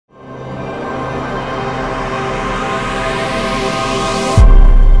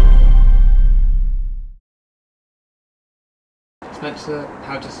Alexa,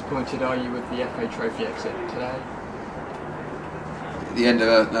 how disappointed are you with the FA Trophy exit today? The end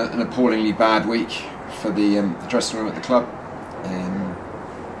of an appallingly bad week for the dressing room at the club.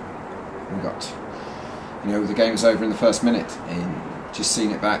 We got, the game was over in the first minute, and just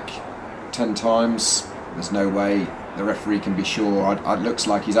seen it back 10 times. There's no way the referee can be sure. It looks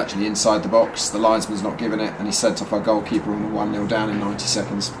like he's actually inside the box. The linesman's not giving it, and he sent off our goalkeeper on 1-0 down in 90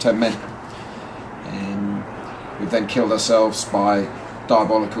 seconds, 10 men. We've then killed ourselves by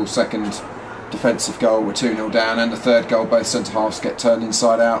diabolical second defensive goal. We're 2-0 down, and the third goal, both centre halves get turned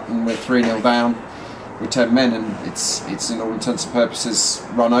inside out, and we're 3-0 down with 10 men, and it's in all intents and purposes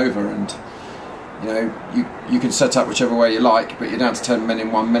run over. And you can set up whichever way you like, but you're down to 10 men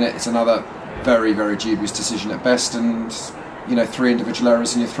in 1 minute. It's another very, very dubious decision at best, and 3 individual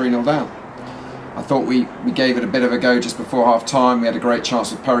errors and you're 3-0 down. I thought we gave it a bit of a go just before half time. We had a great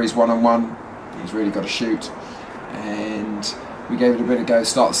chance with Perry's 1-on-1. He's really got to shoot, and we gave it a bit of a go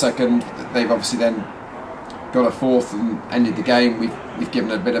start the second. They've obviously then got a fourth and ended the game. We've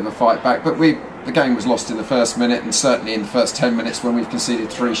given a bit of a fight back, but the game was lost in the first minute, and certainly in the first 10 minutes when we've conceded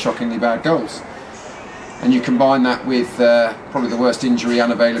 3 shockingly bad goals. And you combine that with probably the worst injury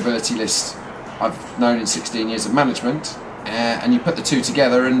unavailability list I've known in 16 years of management, and you put the two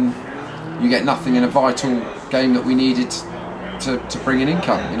together and you get nothing in a vital game that we needed to bring in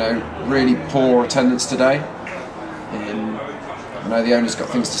income. Really poor attendance today. I know the owner's got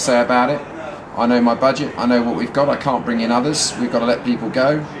things to say about it. I know my budget, I know what we've got. I can't bring in others. We've got to let people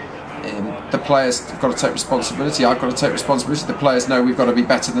go. The players have got to take responsibility. I've got to take responsibility. The players know we've got to be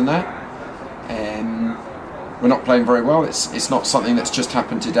better than that. We're not playing very well. It's not something that's just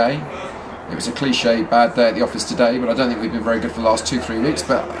happened today. It was a cliche bad day at the office today, but I don't think we've been very good for the last 2-3 weeks.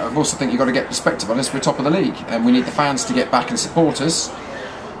 But I also think you've got to get perspective on this. We're top of the league, and we need the fans to get back and support us.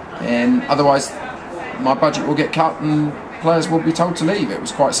 And otherwise, my budget will get cut and players will be told to leave. It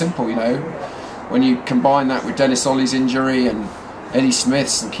was quite simple, When you combine that with Dennis Ollie's injury, and Eddie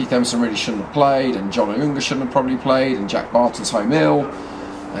Smith's, and Keith Emerson really shouldn't have played, and John O'Unga shouldn't have probably played, and Jack Barton's home ill,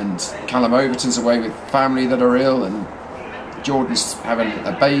 and Callum Overton's away with family that are ill, and Jordan's having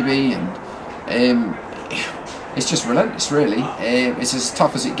a baby, and it's just relentless, really. It's as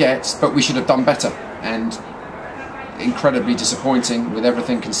tough as it gets, but we should have done better, and incredibly disappointing with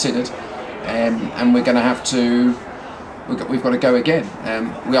everything considered. And we're going to have to. We've got to go again.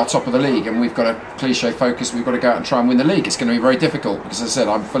 We are top of the league, and we've got a cliche focus. We've got to go out and try and win the league. It's going to be very difficult because, as I said,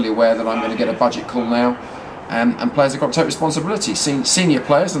 I'm fully aware that I'm going to get a budget call now, and players have got to take responsibility. Senior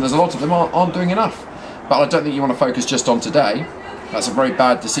players, and there's a lot of them, aren't doing enough. But I don't think you want to focus just on today. That's a very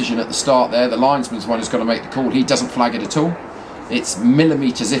bad decision at the start there. The linesman's one who's got to make the call. He doesn't flag it at all. It's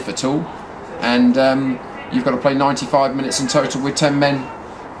millimetres if at all. And you've got to play 95 minutes in total with 10 men,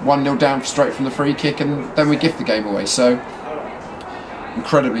 1-0 down straight from the free kick, and then we give the game away. So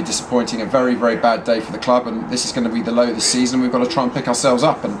incredibly disappointing. A very, very bad day for the club, and this is going to be the low of the season. We've got to try and pick ourselves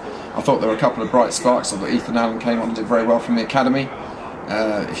up, and I thought there were a couple of bright sparks. I thought Ethan Allen came on and did very well from the academy.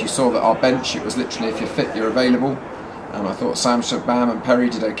 If you saw that our bench, it was literally if you're fit, you're available. I thought Sam Bam and Perry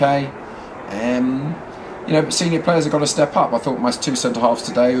did okay. But senior players have got to step up. I thought my 2 centre-halves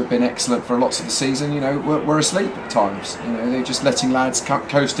today, who have been excellent for lots of the season, were asleep at times. They're just letting lads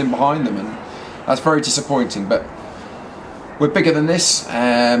coast in behind them, and that's very disappointing. But we're bigger than this,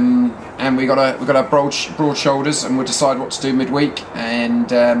 and we've got to have broad shoulders, and we'll decide what to do midweek,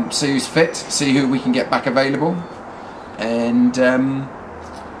 and see who's fit, see who we can get back available, and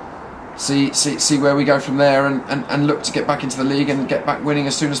see where we go from there, and look to get back into the league and get back winning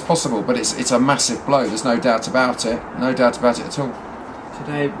as soon as possible. But it's a massive blow. There's no doubt about it. No doubt about it at all.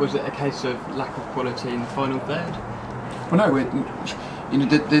 Today, was it a case of lack of quality in the final third? Well, no.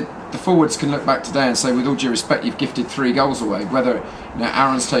 The forwards can look back today and say, with all due respect, you've gifted 3 goals away. Whether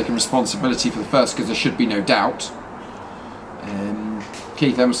Aaron's taken responsibility for the first, because there should be no doubt.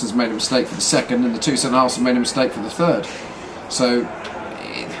 Keith Emerson's made a mistake for the second, and the 2 centre-halves have made a mistake for the third. So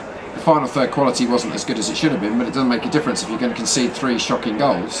the final third quality wasn't as good as it should have been, but it doesn't make a difference if you're going to concede 3 shocking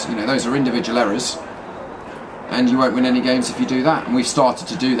goals. Those are individual errors, and you won't win any games if you do that. And we've started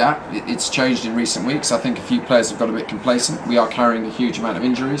to do that. It's changed in recent weeks. I think a few players have got a bit complacent. We are carrying a huge amount of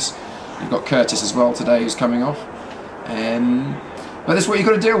injuries. You've got Curtis as well today, who's coming off. But that's what you've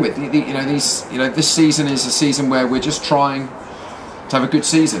got to deal with. This season is a season where we're just trying to have a good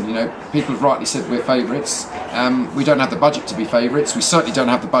season. People have rightly said we're favourites. We don't have the budget to be favourites. We certainly don't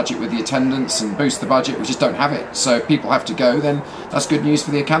have the budget with the attendance and boost the budget. We just don't have it. So if people have to go, then that's good news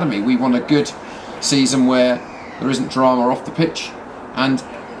for the academy. We want a good season where there isn't drama off the pitch, and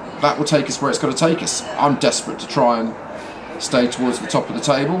that will take us where it's got to take us. I'm desperate to try and stay towards the top of the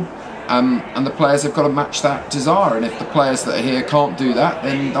table, and the players have got to match that desire. And if the players that are here can't do that,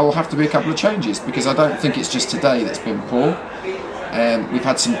 then there will have to be a couple of changes, because I don't think it's just today that's been poor. We've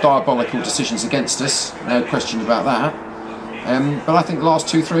had some diabolical decisions against us, no question about that. But I think the last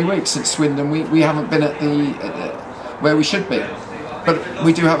 2-3 weeks since Swindon, we haven't been at where we should be. But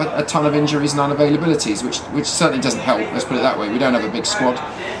we do have a ton of injuries and unavailabilities, which certainly doesn't help. Let's put it that way. We don't have a big squad.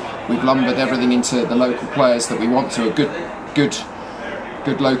 We've lumbered everything into the local players that we want to,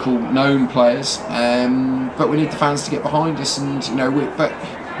 good local known players. But we need the fans to get behind us, and but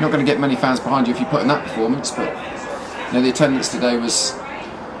you're not going to get many fans behind you if you put in that performance. But the attendance today was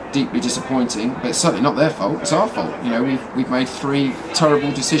deeply disappointing. But it's certainly not their fault. It's our fault. We've made 3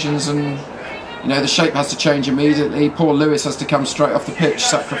 terrible decisions, and the shape has to change immediately. Poor Lewis has to come straight off the pitch,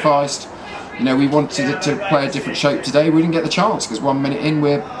 sacrificed. We wanted it to play a different shape today. We didn't get the chance because 1 minute in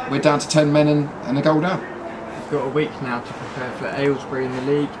we're down to 10 men and a goal down. You've got a week now to prepare for Aylesbury in the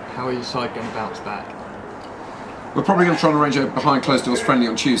league. How are your side going to bounce back? We're probably going to try and arrange a behind closed doors friendly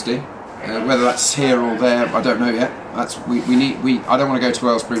on Tuesday. Whether that's here or there, I don't know yet. I don't want to go to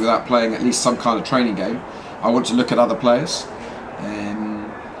Aylesbury without playing at least some kind of training game. I want to look at other players.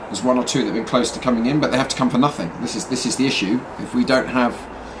 There's 1 or 2 that have been close to coming in, but they have to come for nothing. This is the issue. If we don't have,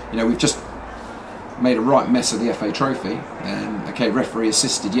 we've just made a right mess of the FA Trophy. Okay, referee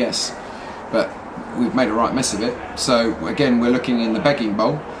assisted, yes, but we've made a right mess of it. So again, we're looking in the begging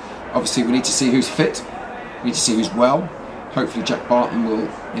bowl. Obviously, we need to see who's fit. We need to see who's well. Hopefully, Jack Barton will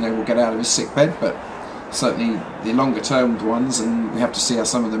get out of his sick bed, but certainly the longer term ones, and we have to see how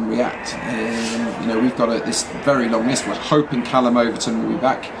some of them react. We've got this very long list. We're hoping Callum Overton will be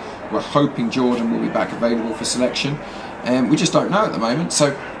back. We're hoping Jordan will be back available for selection. We just don't know at the moment,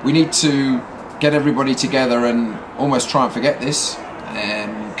 so we need to get everybody together and almost try and forget this.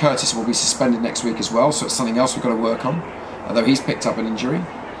 Curtis will be suspended next week as well, so it's something else we've got to work on, although he's picked up an injury.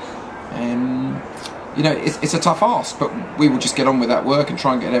 It's a tough ask, but we will just get on with that work and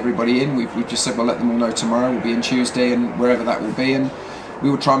try and get everybody in. We've just said we'll let them all know tomorrow. We'll be in Tuesday and wherever that will be, and we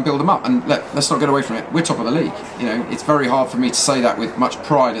will try and build them up. And let's not get away from it. We're top of the league. It's very hard for me to say that with much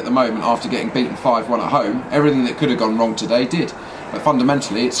pride at the moment after getting beaten 5-1 at home. Everything that could have gone wrong today did. But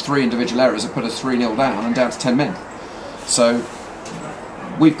fundamentally, it's 3 individual errors that put us 3-0 down and down to 10 men. So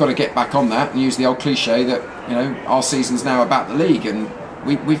we've got to get back on that and use the old cliche that our season's now about the league, and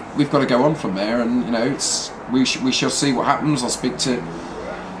we've got to go on from there. And we shall see what happens. I'll speak to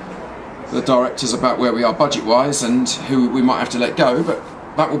the directors about where we are budget-wise and who we might have to let go, but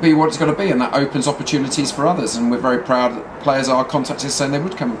that will be what it's going to be, and that opens opportunities for others. And we're very proud that players are contacting us saying they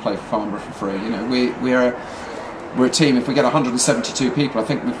would come and play for Farnborough for free. We're a team. If we get 172 people, I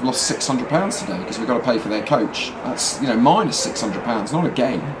think we've lost £600 today because we've got to pay for their coach. That's minus £600, not a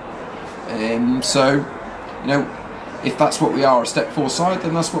gain. If that's what we are, a step 4 side,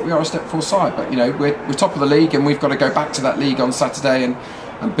 then that's what we are, a step 4 side. But we're top of the league, and we've got to go back to that league on Saturday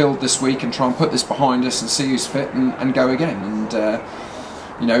and build this week and try and put this behind us and see who's fit and go again.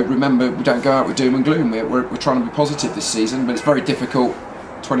 And remember, we don't go out with doom and gloom. We're trying to be positive this season, but it's very difficult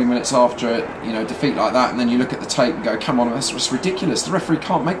 20 minutes after a defeat like that, and then you look at the tape and go, come on, that's ridiculous. The referee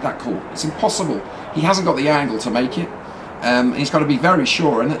can't make that call. It's impossible. He hasn't got the angle to make it. He's got to be very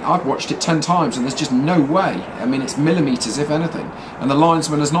sure, and I've watched it 10 times and there's just no way. It's millimetres if anything, and the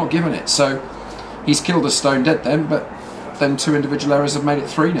linesman has not given it. So he's killed us stone dead then, but then 2 individual errors have made it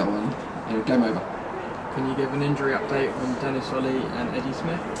 3-0 and game over. Can you give an injury update on Dennis Ollie and Eddie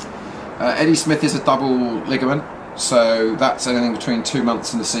Smith? Eddie Smith is a double ligament, so that's anything between 2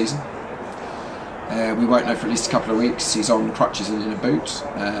 months and the season. We won't know for at least a couple of weeks. He's on crutches and in a boot.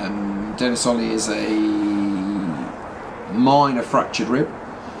 Dennis Ollie is a minor fractured rib.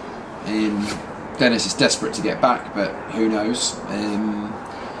 Dennis is desperate to get back, but who knows.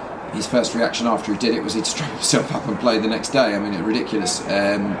 His first reaction after he did it was he'd strap himself up and play the next day. It's ridiculous.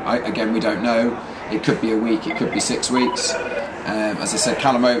 Again, we don't know. It could be a week, it could be 6 weeks. As I said,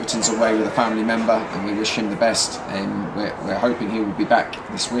 Callum Overton's away with a family member, and we wish him the best. We're hoping he will be back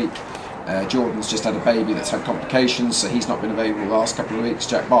this week. Jordan's just had a baby that's had complications, so he's not been available the last couple of weeks.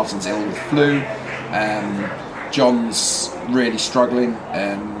 Jack Barton's ill with flu. John's really struggling.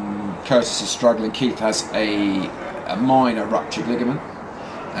 Curtis is struggling. Keith has a minor ruptured ligament.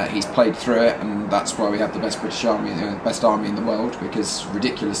 He's played through it, and that's why we have the best British Army, the best army in the world, because it's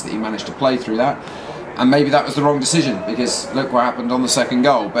ridiculous that he managed to play through that. And maybe that was the wrong decision, because look what happened on the second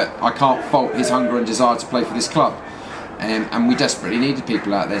goal. But I can't fault his hunger and desire to play for this club, and we desperately needed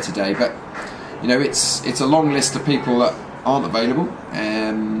people out there today. But it's a long list of people that aren't available,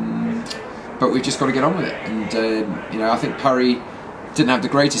 but we've just got to get on with it. And I think Parry didn't have the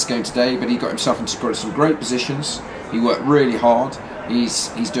greatest game today, but he got himself into some great positions. He worked really hard.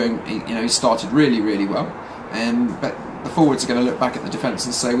 he's doing. He started really well, but the forwards are going to look back at the defence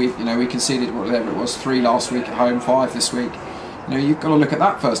and say we conceded whatever it was, 3 last week at home, 5 this week. You've got to look at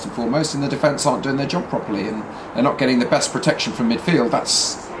that first and foremost, and the defence aren't doing their job properly, and they're not getting the best protection from midfield.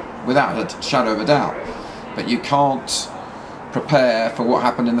 That's without a shadow of a doubt. But you can't prepare for what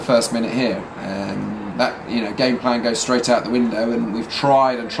happened in the first minute here. That game plan goes straight out the window, and we've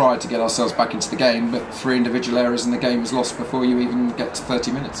tried to get ourselves back into the game, but 3 individual errors and the game is lost before you even get to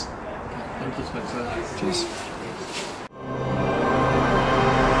 30 minutes. Thank you, Spencer. Cheers.